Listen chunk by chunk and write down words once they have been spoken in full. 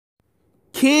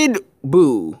Kid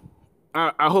Buu.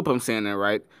 I hope I'm saying that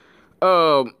right.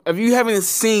 If you haven't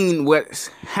seen what's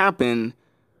happened,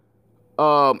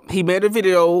 he made a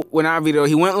video. Well, not a video.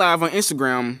 He went live on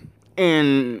Instagram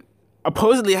and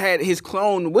supposedly had his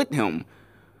clone with him.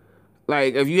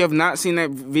 Like, if you have not seen that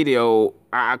video,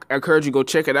 I encourage you to go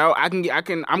check it out. I'm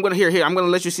gonna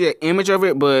let you see an image of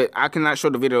it, but I cannot show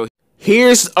the video.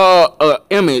 Here's a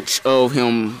image of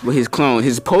him with his clone,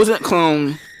 his supposed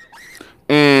clone,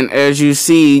 and as you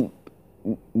see,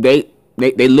 they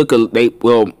do look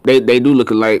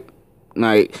alike.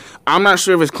 Like, I'm not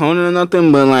sure if it's cloning or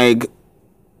nothing, but like,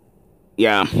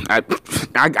 yeah, I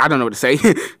don't know what to say.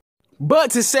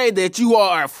 But to say that you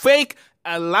are a fake,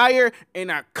 a liar,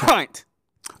 and a cunt.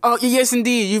 Oh, yes,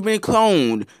 indeed, you've been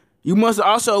cloned. You must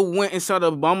also went and saw the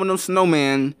abominable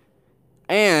snowman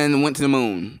and went to the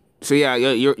moon. So yeah,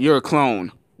 you're a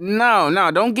clone.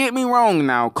 No, don't get me wrong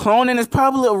now. Cloning is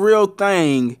probably a real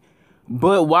thing,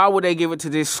 but why would they give it to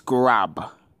this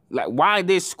scrub? Like, why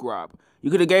this scrub?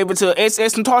 You could have gave it to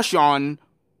SS Tentacion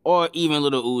or even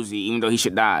Little Uzi, even though he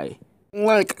should die.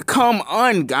 Like, come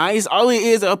on, guys. All it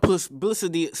is a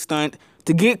publicity stunt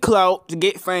to get clout, to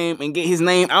get fame, and get his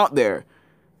name out there.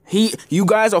 You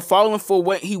guys are falling for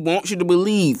what he wants you to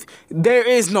believe. There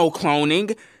is no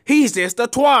cloning. He's just a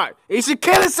twat. He should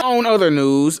kill his own. Other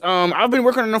news. I've been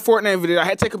working on a Fortnite video. I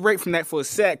had to take a break from that for a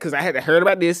sec because I had heard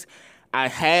about this. I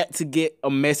had to get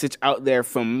a message out there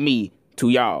from me to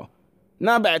y'all.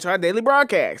 Now back to our daily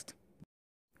broadcast.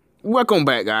 Welcome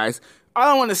back, guys.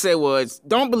 All I want to say was,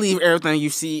 don't believe everything you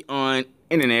see on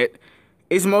internet.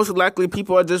 It's most likely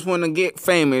people are just want to get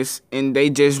famous and they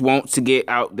just want to get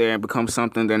out there and become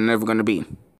something they're never going to be.